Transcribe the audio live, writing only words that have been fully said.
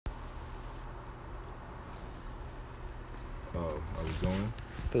Are we going?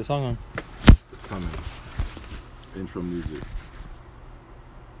 Put the song on. It's coming. Intro music.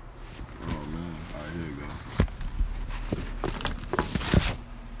 Oh man. Alright, here we go.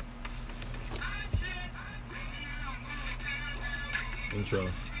 Intro.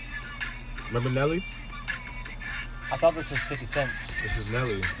 Remember Nelly? I thought this was 50 Cent. This is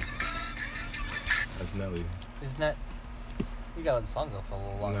Nelly. That's Nelly. Isn't that... You gotta let the song go for a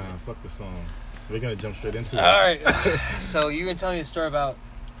little longer. Nah, fuck the song. We're gonna jump straight into it. Alright. So you're gonna tell me a story about...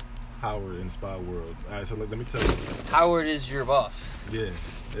 Howard in Spy World. Alright, so look, let me tell you. Howard is your boss. Yeah.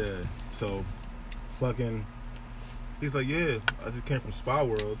 So, fucking... He's like, yeah, I just came from Spy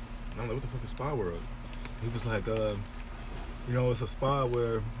World. And I'm like, what the fuck is Spy World? He was like, you know, it's a spa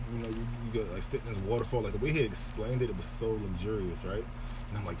where, you know, you get like sit in this waterfall. Like the way he explained it was so luxurious, right?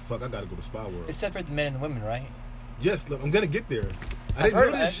 And I'm like, fuck, I gotta go to Spy World. It's separate the men and the women, right? Yes, look, I'm gonna get there. I I've didn't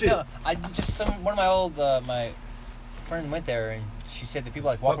heard know this shit. No, one of my old my friends went there and she said that people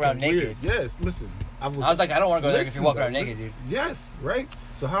like walk around naked. Yes, listen. I was like, I don't want to go there if you're walking around naked, dude. Yes, right.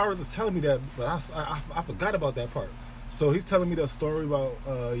 So Howard was telling me that, but I forgot about that part. So he's telling me that story about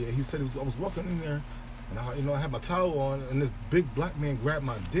he said I was walking in there. And I had my towel on, and this big black man grabbed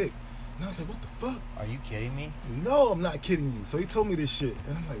my dick. And I was like, what the fuck? Are you kidding me? No, I'm not kidding you. So he told me this shit.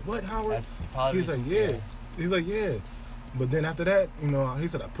 And I'm like, what, Howard? He's like, yeah. He's like, yeah. But then after that, you know, he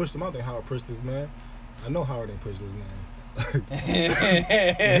said I pushed him out. Then Howard pushed this man. I know Howard ain't pushed this man.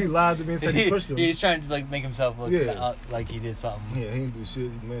 He lied to me and said he pushed him. He's trying to like make himself look like he did something. Yeah, he didn't do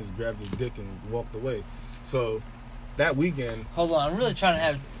shit. The man just grabbed his dick and walked away. So that weekend... Hold on, I'm really trying to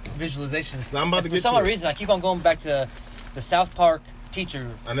have visualizations. I'm about to get for some reason, I keep on going back to the South Park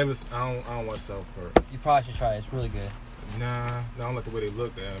teacher. I don't watch South Park. You probably should try it. It's really good. Nah, I don't like the way they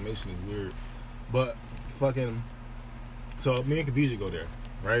look. The animation is weird. But fucking... So me and Khadijah go there,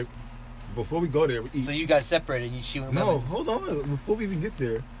 right? Before we go there, we eat. So you guys separated and she went... No, hold on. Before we even get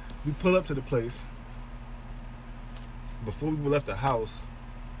there, we pull up to the place. Before we left the house,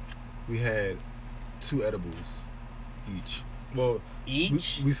 we had 2 edibles each. Well,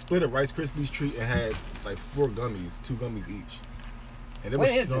 each? We split a Rice Krispies treat and had like 4 gummies, 2 gummies each. And when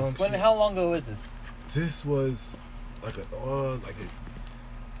is this? How long ago is this? This was like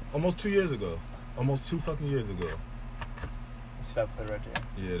almost 2 years ago. Almost 2 fucking years ago. Let's put it right there.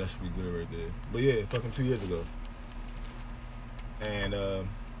 Yeah, that should be good right there. But yeah, fucking 2 years ago. And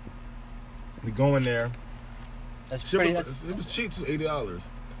we go in there. That's pretty. It was cheap, too, $80.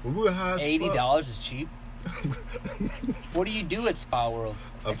 But we were high as $80 is cheap. What do you do at Spa World?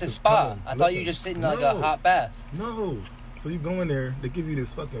 It's a spa. I thought you just sit in like a hot bath. No. So you go in there, they give you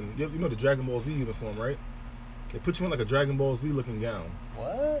this fucking, you know the Dragon Ball Z uniform, right? They put you in like a Dragon Ball Z looking gown.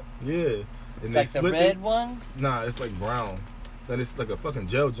 What? Yeah. And like the red one? Nah, it's like brown. And it's like a fucking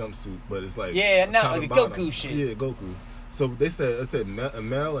gel jumpsuit, but it's like... Yeah, not like a Goku shit. Yeah, Goku. So they said, a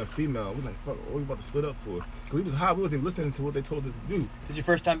male and female. We're like, fuck, what are we about to split up for? Because we was high, we wasn't even listening to what they told us to do. Is your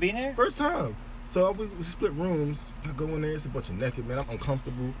first time being there? First time. So we split rooms. I go in there, it's a bunch of naked men. I'm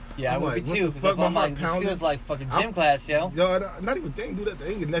uncomfortable. Yeah, I would be too. Because I'm like, this feels like fucking gym class, yo. Yo, not even, they ain't do that. They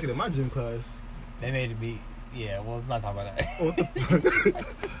ain't get naked in my gym class. They made it be, yeah, well, let's not talk about that. What the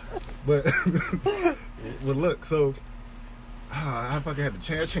fuck? But look, so... I fucking had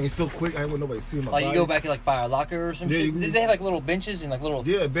to change so quick. I didn't want nobody to see my body. You go back and like buy a locker or some shit? Did they have like little benches and like little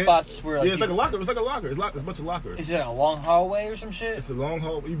spots where like... Yeah, it's like a locker. It's like a locker. It's a bunch of lockers. Is it like a long hallway or some shit? It's a long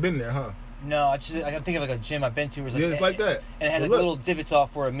hallway. You've been there, huh? No, I can think of like a gym I've been to. Where it's like that. And it has like little divots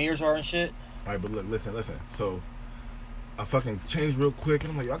off where mirrors are and shit. All right, but look, listen. So I fucking changed real quick.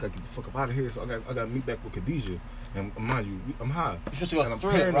 And I'm like, yo, I gotta get the fuck up out of here. So I gotta meet back with Khadijah. And mind you, I'm high. You're supposed to go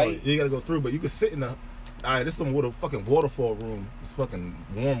through it, right? Yeah, you gotta go through, but you can sit in the... All right, this is some fucking waterfall room. It's fucking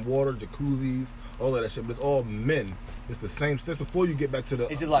warm water, jacuzzis, all of that shit. But it's all men. It's the same since before you get back to the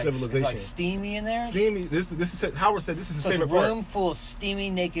civilization. Is it like steamy in there? Steamy. This is Howard said this is his favorite part. It's a room full of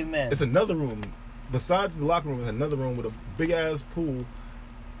steamy naked men. It's another room. Besides the locker room, there's another room with a big ass pool,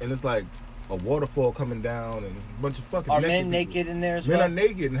 and it's like a waterfall coming down and a bunch of fucking naked men naked in there as well? Men are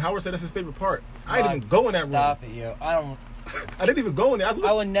naked, and Howard said that's his favorite part. I didn't even go in that room. Stop it, yo. I didn't even go in there.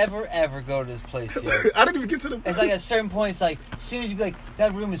 I would never ever go to this place, yo. I didn't even get to the... It's like at certain points, like, as soon as you be like,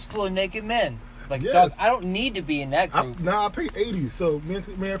 that room is full of naked men. Like, yes. Dog, I don't need to be in that group. I paid $80, so me and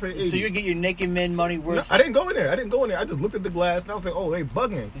I paid $80. So you get your naked men money worth? No, I didn't go in there. I just looked at the glass, and I was like, oh, they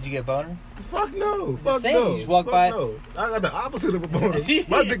bugging. Did you get a boner? Fuck no. Fuck no. You just walk by? No. I got the opposite of a boner.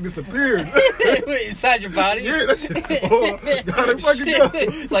 My dick disappeared. Inside your body? Yeah. Gotta fucking go.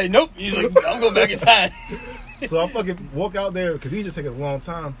 It's like, nope. He's like, I'm going back inside. So I fucking walk out there. Khadijah taking a long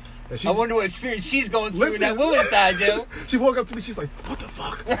time. And I wonder what experience she's going through in that woman's side, yo. She walked up to me. She's like, what the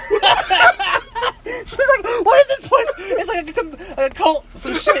fuck? She's like, what is this place? It's like Like a cult,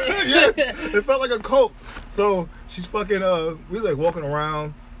 some shit. Yes, it felt like a cult. So she's fucking. We like walking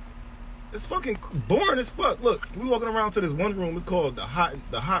around. It's fucking boring as fuck. Look, we walking around to this one room. It's called the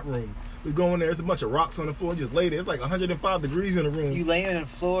hot room. We go in there. It's a bunch of rocks on the floor. Just lay there. It's like 105 degrees in the room. You laying on the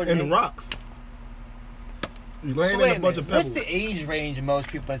floor in the rocks. You laying in a bunch of pebbles. What's the age range of most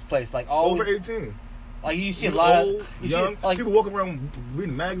people in this place? Like always, over 18. Like you see a lot old, of young see, like, people walking around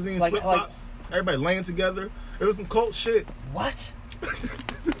reading magazines, like, flip flops. Everybody laying together. It was some cult shit. What?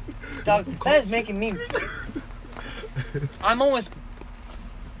 Dog, that is making me. I'm almost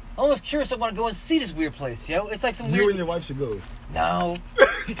curious. I want to go and see this weird place, yo. It's like some weird. You and your wife should go. No.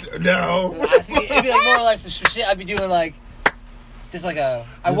 No. I think it'd be like more or less some shit I'd be doing, like just like I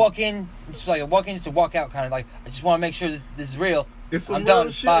walk in just to walk out, kind of like I just want to make sure this is real. It's some I'm real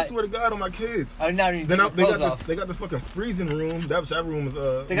done. shit. I swear to God on my kids. I'm not even then taking clothes off. They got this fucking freezing room. That room is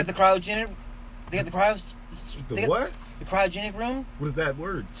They got the cryogenic. They got the cryos. What? The cryogenic room. What is that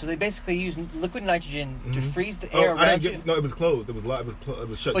word? So they basically use liquid nitrogen to freeze the air around you. No, it was closed. It was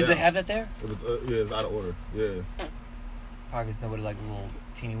shut down. Did they have that there? It was it was out of order. Yeah. Probably because nobody like little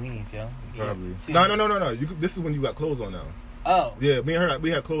teeny weenies, yo. Probably. Yeah. No. This is when you got clothes on now. Oh. Yeah, me and her,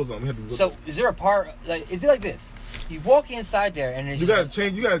 we had clothes on. We had to. So is there a part like? Is it like this? You walk inside there and you gotta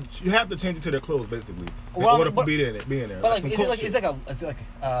change. You have to change it to their clothes basically in order for being there. But like, is it like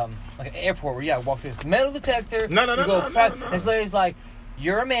an airport where you gotta walk through this metal detector? No. This lady's like,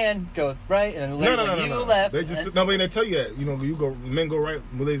 you're a man, go right, and then the lady's like, you go left. They just they tell you that. You know, men go right,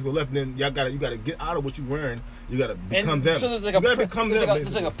 ladies go left, and then you gotta get out of what you're wearing. You gotta become them. So there's like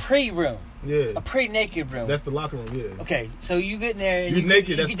there's like a pre-room. Yeah. A pre-naked room. That's the locker room, yeah. Okay, so you get in there and you're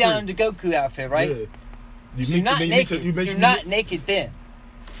naked, you get down in the Goku outfit, right? Yeah. You're not naked. You're not naked then.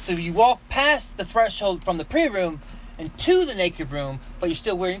 So you walk past the threshold from the pre-room and to the naked room, but you're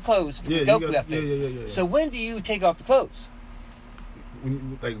still wearing clothes for the Goku outfit. Yeah. So when do you take off the clothes?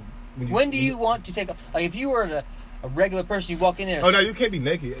 When do you want to take off? Like if you were a regular person, you walk in there. Oh no, you can't be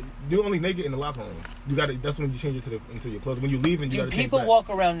naked. You're only naked in the locker room. You got to. That's when you change it into your clothes. When you leave, and you got to. Do people walk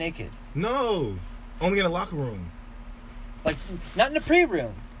around naked? No, only in the locker room. Like not in the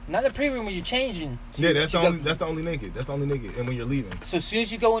pre-room. Not in the pre-room when you're changing. That's the only naked. That's the only naked. And when you're leaving. So as soon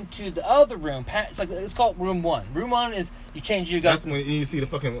as you go into the other room, it's called room 1. Room 1 is you change your. That's when you see the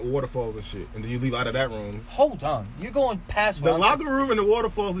fucking waterfalls and shit, and then you leave out of that room. Hold on, you're going past the locker room and the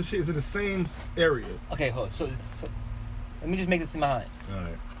waterfalls and shit is in the same area. Okay, hold on. So let me just make this in my mind. All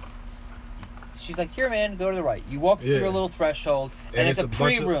right. She's like, "Here, man, go to the right." You walk through a little threshold, and it's a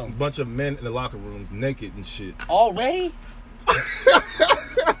pre-room. Bunch of men in the locker room, naked and shit. Already?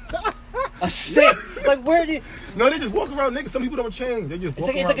 I'm saying, like, where do you... No, they just walk around naked. Some people don't change. They just walk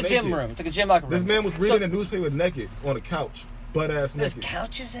around naked. It's like a gym room. It's like a gym locker room. This man was reading a newspaper naked on a couch, butt-ass naked. There's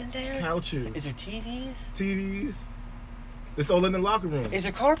couches in there? Couches. Is there TVs? TVs. It's all in the locker room. Is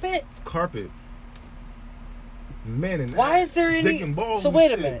there carpet? Carpet. Men and why is there any... dick and balls. So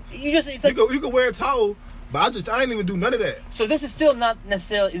wait a minute. It's like... You can wear a towel, but I didn't even do none of that. So this is still not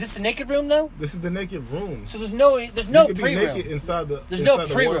necessarily... Is this the naked room, though? This is the naked room. So there's no pre-room. Naked inside the There's inside no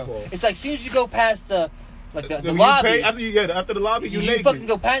the pre-room. waterfall. It's like as soon as you go past the lobby... After the lobby, you naked. fucking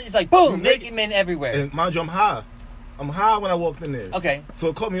go past... It's like, boom, naked men everywhere. And mind you, I'm high. I'm high when I walked in there. Okay. So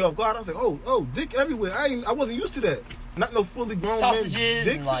it caught me off guard. I was like, oh, dick everywhere. I wasn't used to that. Not no fully grown sausages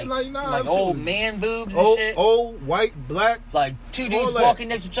men. and like old man boobs and shit. Old, white, black. Like two dudes walking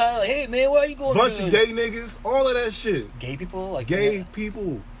next to each other. Like, hey man, where are you going? Bunch of gay niggas. All of that shit. Gay people? Like gay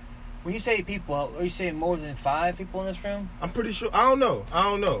people. When you say people, are you saying more than 5 people in this room? I'm pretty sure. I don't know.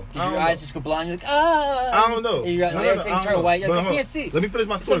 Did your eyes just go blind? You're like, ah. I don't know. And everything turned white. You're like, I can't see. Let me finish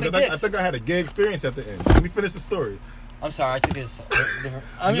my story. I think I had a gay experience at the end. Let me finish the story. I'm sorry. I took this different.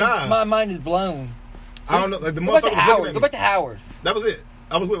 My mind is blown. So I don't know. Like the go back to Howard. Go back to Howard. That was it.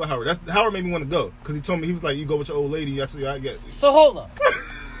 I was with Howard. Howard made me want to go because he told me, he was like, "You go with your old lady." Actually, I get. So hold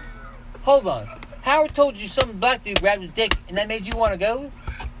on. Howard told you some black dude grabbed his dick and that made you want to go?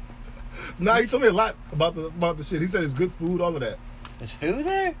 Nah, he told me a lot about the shit. He said it's good food, all of that. There's food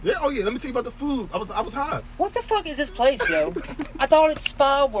there? Yeah. Oh yeah. Let me tell you about the food. I was high. What the fuck is this place, yo? I thought it's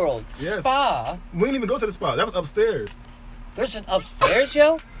Spa World. Yes. Spa. We didn't even go to the spa. That was upstairs. There's an upstairs,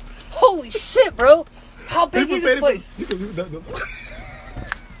 yo? Holy shit, bro. How big is this place?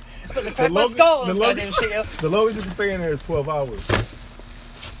 I'm gonna crack my skull on this goddamn shit, yo. The longest you can stay in there is 12 hours.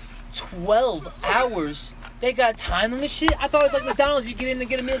 12 hours? They got time limit shit? I thought it was like McDonald's. You get in and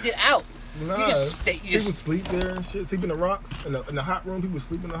get a meal, get out. Nah. People sleep there and shit. Sleep in the rocks. In the hot room. People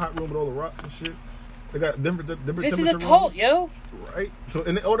sleep in the hot room with all the rocks and shit. They got different This is a cult, yo. Right? So,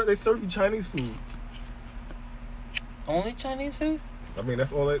 and they serve you Chinese food. Only Chinese food? I mean,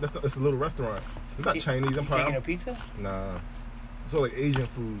 that's all. It's a little restaurant. It's not Chinese. I'm probably. Taking a pizza? Nah. So like Asian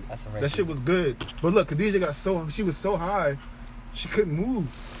food. That's some that shit was good. But look, Khadijah she was so high, she couldn't move.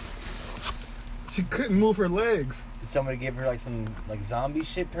 She couldn't move her legs. Did somebody give her like some like zombie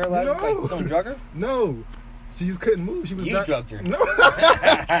shit paralyzed? No. Like someone drug her? No. She just couldn't move. She was You drugged her. No.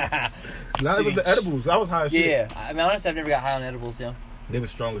 Nah, it was the edibles. I was high as shit. Yeah. I mean, honestly, I've never got high on edibles, yo. They were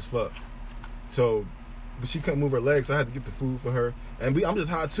strong as fuck. So, but she couldn't move her legs, so I had to get the food for her. And I'm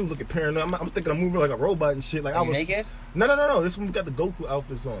just high too, looking paranoid. I'm thinking I'm moving like a robot and shit. Like Are you naked? No. This one we got the Goku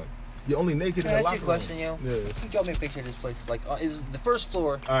outfits on. You're only naked in the locker room. Question, yo. Yeah. Can you draw me a picture of this place? Like, is the first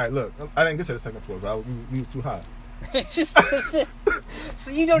floor? All right, look. I didn't get to the second floor, but we was too high.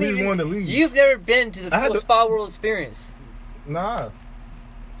 So you don't we even. wanted to leave. You've never been to the full Spa World experience. Nah.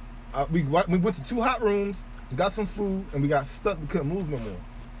 We went to 2 hot rooms, got some food, and we got stuck. We couldn't move no more.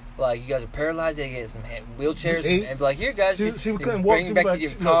 Like, you guys are paralyzed. They get some wheelchairs and be like, here, guys. She couldn't walk. Bring you back to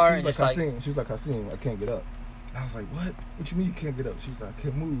your car. She was like, Hasim, I can't get up. And I was like, what? What you mean you can't get up? She was like, I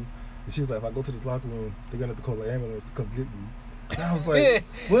can't move. And she was like, if I go to this locker room, they're going to have to call the ambulance to come get me. And I was like,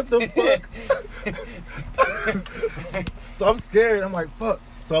 what the fuck? So I'm scared. I'm like, fuck.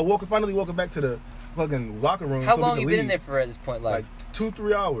 So I finally walking back to the fucking locker room. How long you been in there for at this point? Like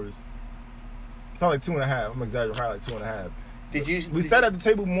 2-3 hours. Probably like 2.5. I'm exaggerating. Probably like 2.5. We sat at the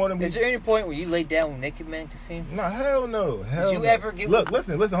table more than we... Is there any point where you laid down with naked men, Kasim? No, hell no. Did you ever get... Look,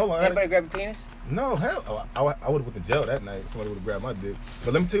 listen, hold on. Anybody grab a penis? No, hell... I would have went to jail that night. Somebody would have grabbed my dick.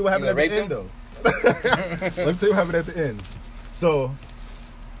 But let me tell you what happened at the end, though. Let me tell you what happened at the end. So,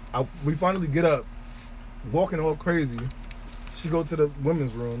 we finally get up, walking all crazy. She go to the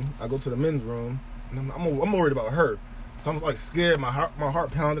women's room. I go to the men's room. And I'm worried about her. So I'm like scared, my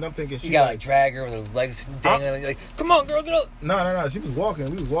heart pounding. I'm thinking you got like drag her with her legs dangling. Like, come on, girl, get up. No. She was walking.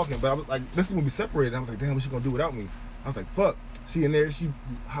 We was walking, but I was like, this is when we separated. I was like, damn, what's she gonna do without me? I was like, fuck. She in there. She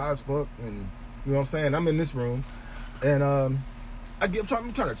high as fuck, and you know what I'm saying. I'm in this room, and I'm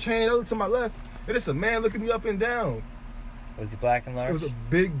trying to change. I look to my left, and it's a man looking me up and down. Was he black and large? It was a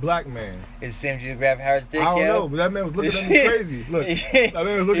big black man. Is the same dude grab Harris' dick? I don't know, but that man was looking at me crazy. Look, that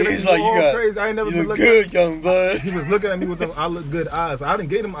man was looking at me all crazy. I ain't never been looking good, young bud. He was looking at me with them I look good eyes. I didn't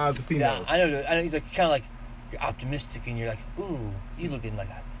get them eyes to females. Yeah, I know. He's like kind of like you're optimistic, and you're like, ooh, you looking like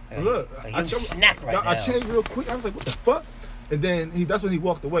a look. I snack right now. I changed real quick. I was like, what the fuck? And then that's when he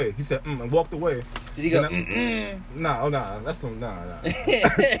walked away. He said, and walked away. Did he go, Nah, that's some, nah.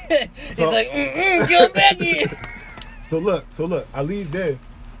 He's like, get back here. So look, I leave there,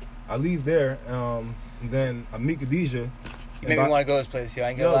 and then I meet Khadijah. You make me want to go to this place, yo. I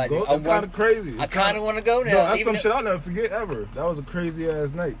ain't gonna lie to you. It's kind of crazy. I kind of want to go now. No, that's some shit I'll never forget ever. That was a crazy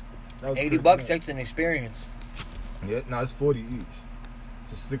ass night. $80, that's an experience. Yeah, it's 40 each.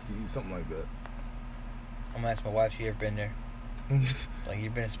 Just 60 each, something like that. I'm gonna ask my wife if she ever been there. Like, you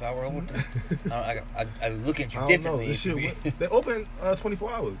been in Spa World? I look at you differently. This shit, they open 24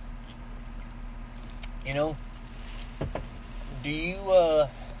 hours. You know, do you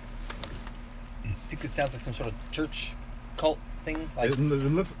think it sounds like some sort of church cult thing? Like, it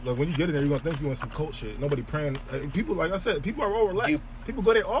looks like when you get in there, you're gonna think you're in some cult shit. Nobody praying. People, like I said, people are all relaxed. People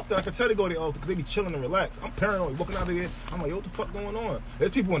go there often. I can tell they go there often because they be chilling and relaxed. I'm paranoid. Walking out of there, I'm like, yo, what the fuck going on?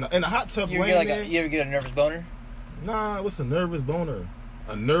 There's people in the hot tub. You ever get a nervous boner? Nah, what's a nervous boner?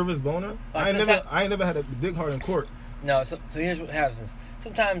 A nervous boner? I ain't never had a dick hard in court. No, so here's what happens.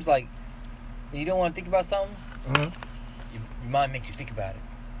 Sometimes, like, when you don't want to think about something, your mind makes you think about it.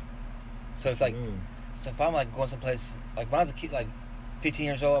 So it's like, so if I'm like going someplace, like when I was a kid, like 15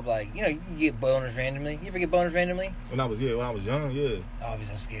 years old, I'm like, you know, you get boners randomly. You ever get boners randomly? When I was young, yeah. Oh, I'd be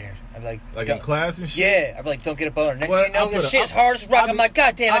so scared. I'd be like in class and shit? Yeah. I'd be like, don't get a boner. Next thing you know, this shit's hard as rock. I'm like,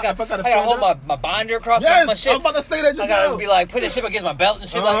 God damn, I gotta hold my binder across my shit. I was about to say that just I gotta be like, put this shit against my belt and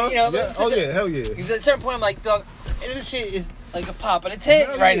shit. Like, you know. Yeah. Oh, yeah, hell yeah. Because at a certain point, I'm like, dog, this shit is like a pop in a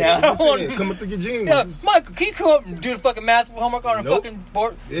tent right now. I want to come up through your jeans. Yeah, Michael, can you come up and do the fucking math homework on a fucking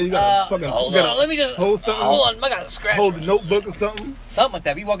board? Yeah, you got fucking hold on. Let me just hold on. I got a scratch. Hold the notebook or something. Something like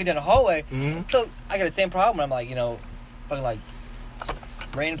that. We walking down the hallway. Mm-hmm. So I got the same problem. I'm like, you know, fucking like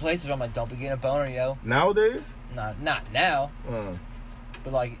raining places where I'm like, don't be getting a boner, yo. Nowadays? Not now.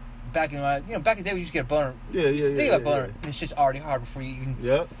 But like back in the day, we used to get a boner. You think about boner, and it's just already hard before you can.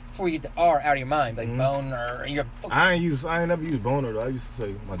 Yep. Before you get the R out of your mind, like boner. I ain't never used boner though. I used to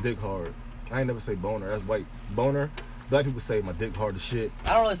say my dick hard. I ain't never say boner. That's white. Boner. Black people say my dick hard as shit.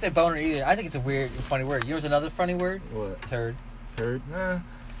 I don't really say boner either. I think it's a weird, funny word. You know what's another funny word? What? Turd. Nah.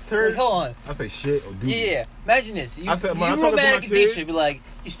 Turd. Like, hold on. I say shit or dude. Yeah. Imagine this. You romantic edition be like,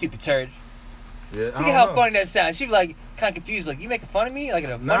 you stupid turd. Yeah. Look at how funny that sounds. She'd be like, kind of confused. Like, you making fun of me? Like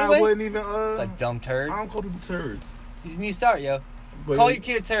in a funny way? I wouldn't even. Like dumb turd. I don't call people turds. So you need to start, yo. But call your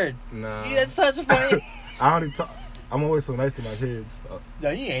kid a turd. Nah. That's such a funny. I don't even talk. I'm always so nice to my kids. No,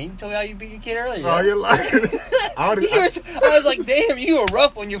 you ain't. You told me how you beat your kid earlier. Oh, you're lying. I was like, damn, you were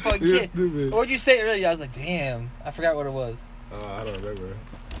rough on your fucking kid. Stupid. What did you say earlier? I was like, damn, I forgot what it was. I don't remember.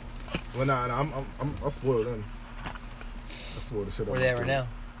 Well, nah, I'm spoiled then. I spoiled the shit out. Where they at right now?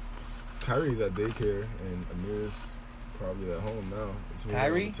 Kyrie's at daycare and Amir's probably at home now.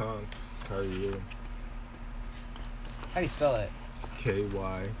 Kyrie? Kyrie, yeah. How do you spell that? Kyrie.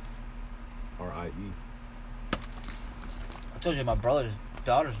 I told you my brother's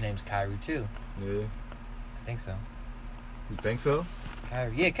daughter's name's Kyrie too. Yeah. I think so. You think so?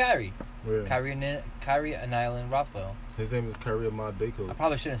 Kyrie. Yeah, Kyrie. Where? Kyrie and Island Rothwell. His name is Kyrie Ahmad Dako. I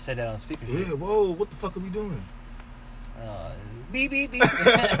probably shouldn't have said that on speaker. Yeah, whoa, what the fuck are we doing? Beep, beep, beep.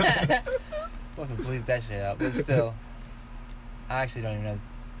 Wasn't believe that shit out, but still. I actually don't even know.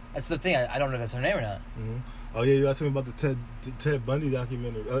 That's the thing. I don't know if that's her name or not. Mm-hmm. Oh, yeah, you got to tell me about the Ted Bundy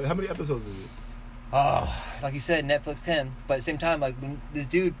documentary. How many episodes is it? Oh, like you said, Netflix 10. But at the same time, like, when this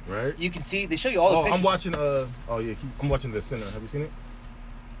dude, right? You can see, they show you all the pictures. I'm watching, I'm watching The Sinner. Have you seen it?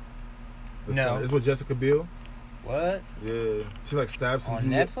 No. Sinner. It's with Jessica Biel. What? Yeah. She, like, stabs some people.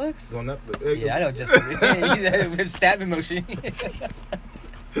 Netflix? It's on Netflix. Yeah, I know Jessica Biel. Stabbing motion.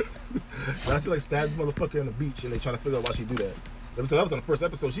 She, like, stabs the motherfucker on the beach, and they trying to figure out why she do that. So that was on the first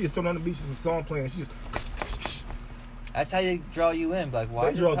episode. She just sitting on the beach, there's a song playing, and she just... That's how they draw you in. Like,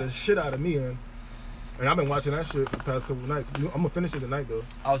 why? They draw the shit out of me, man. And I've been watching that shit for the past couple of nights. I'm gonna finish it tonight, though.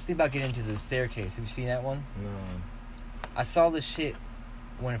 I was thinking about getting into The Staircase. Have you seen that one? No. I saw this shit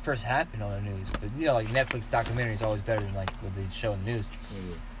when it first happened on the news. But, you know, like, Netflix documentary is always better than, like, what they show in the news.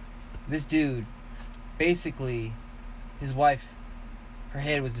 Yeah. This dude, basically, his wife, her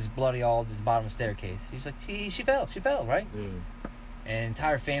head was just bloody all at the bottom of the staircase. He was like, she fell, right? Yeah. And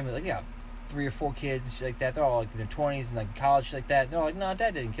entire family, like, yeah, 3 or 4 kids and shit like that. They're all, like, in their 20s and, like, college, shit like that. They're all like, no,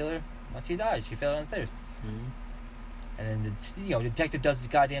 Dad didn't kill her. Like, she died. She fell downstairs. Mm-hmm. And then, the detective does his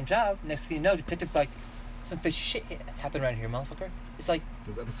goddamn job. Next thing you know, detective's like, some fishy shit happened right here, motherfucker. It's like...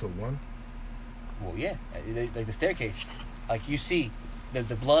 This is episode 1? Well, yeah. Like, the staircase. Like, you see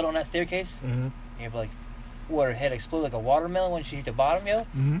the blood on that staircase. Mm-hmm. And you're like, what, her head exploded like a watermelon when she hit the bottom, yo?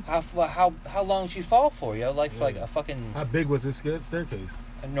 Mm-hmm. How long did she fall for, yo? Like, for, like, a fucking... How big was this staircase?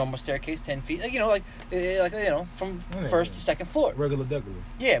 A normal staircase, 10 feet. Like, from first to second floor. Regular degular.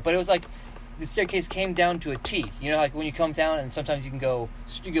 Yeah, but it was like, the staircase came down to a T. You know, like, when you come down, and sometimes you can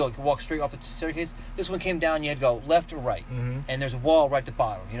like, walk straight off the staircase. This one came down, you had to go left or right. Mm-hmm. And there's a wall right at the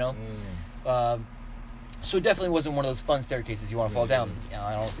bottom, you know? So it definitely wasn't one of those fun staircases you want to fall down. You know,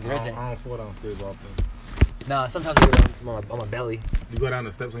 I don't think there isn't. I don't fall downstairs often. Nah, sometimes I go down on my belly. You go down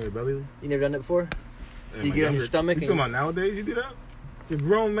the steps on your belly? You never done that before? Yeah, you get on your stomach? You talking about nowadays you do that? You're a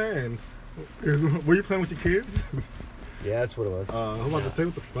grown man. Were you playing with your kids? Yeah, that's what it was. I'm about to say,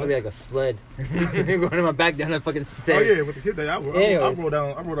 what the fuck? Maybe like a sled. Going on my back down that fucking stairs. Oh, yeah, with the kids. I rolled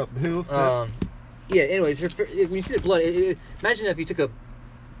down some hills. Yeah, anyways, when you see the blood, imagine if you took a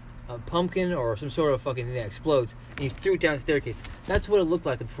pumpkin or some sort of fucking thing that explodes and you threw it down the staircase. That's what it looked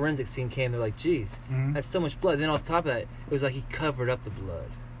like. The forensic scene came. They're like, geez, that's so much blood. Then on top of that, it was like he covered up the blood.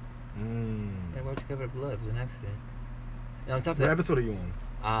 Yeah, why would you cover up blood? It was an accident. And on top of that... What episode are you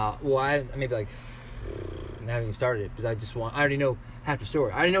on? Well, I maybe like... I haven't even started it because I already know half the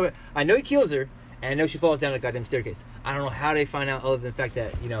story. I know he kills her, and I know she falls down the goddamn staircase. I don't know how they find out other than the fact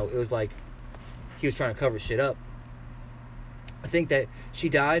that, it was like he was trying to cover shit up. I think that she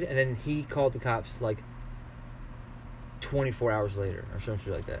died, and then he called the cops like 24 hours later or some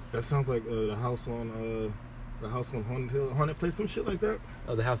shit like that. That sounds like the house on Haunted Place, some shit like that.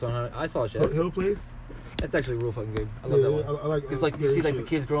 Oh, the house on Haunted. I saw shit. Hill Place. That's actually real fucking good. I love that one. I like because like you see like the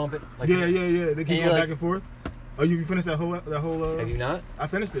kids growing up. Like, yeah. They keep going back and forth. Oh, you finished that whole? Have you not? I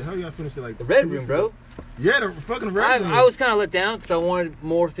finished it. Hell yeah, I finished it like the Red Room, bro. Yeah, the fucking Red Room. I was kind of let down because I wanted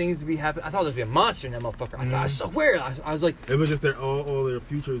more things to be happening. I thought there would be a monster in that motherfucker. I thought, I so weird. I was like, it was just all their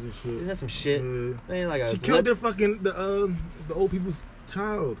futures and shit. Isn't that some shit? Man, like she killed their fucking the old people's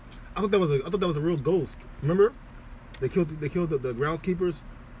child. I thought that was a real ghost. Remember? They killed the groundskeeper's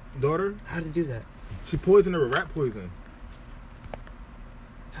daughter. How did they do that? She poisoned her with rat poison.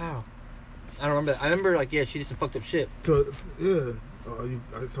 How? I don't remember that. I remember, like, yeah, she did some fucked up shit. So, yeah.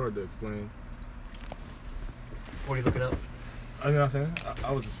 It's hard to explain. What are you looking up? I know what I'm saying?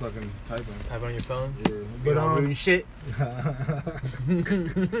 I was just fucking typing. Typing on your phone? Yeah. But rude and shit?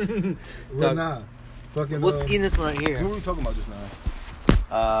 Well, nah. Fucking, what's eating this one right here? What were we talking about just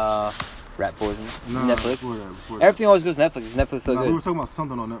now? Rat poison. Nah, Netflix. Before that. Everything always goes to Netflix. Netflix is so good. We were talking about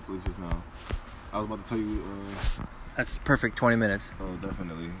something on Netflix just now. I was about to tell you. That's perfect 20 minutes. Oh,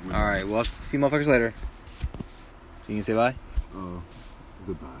 definitely. Alright, well, see you motherfuckers later. You can say bye?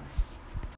 Goodbye.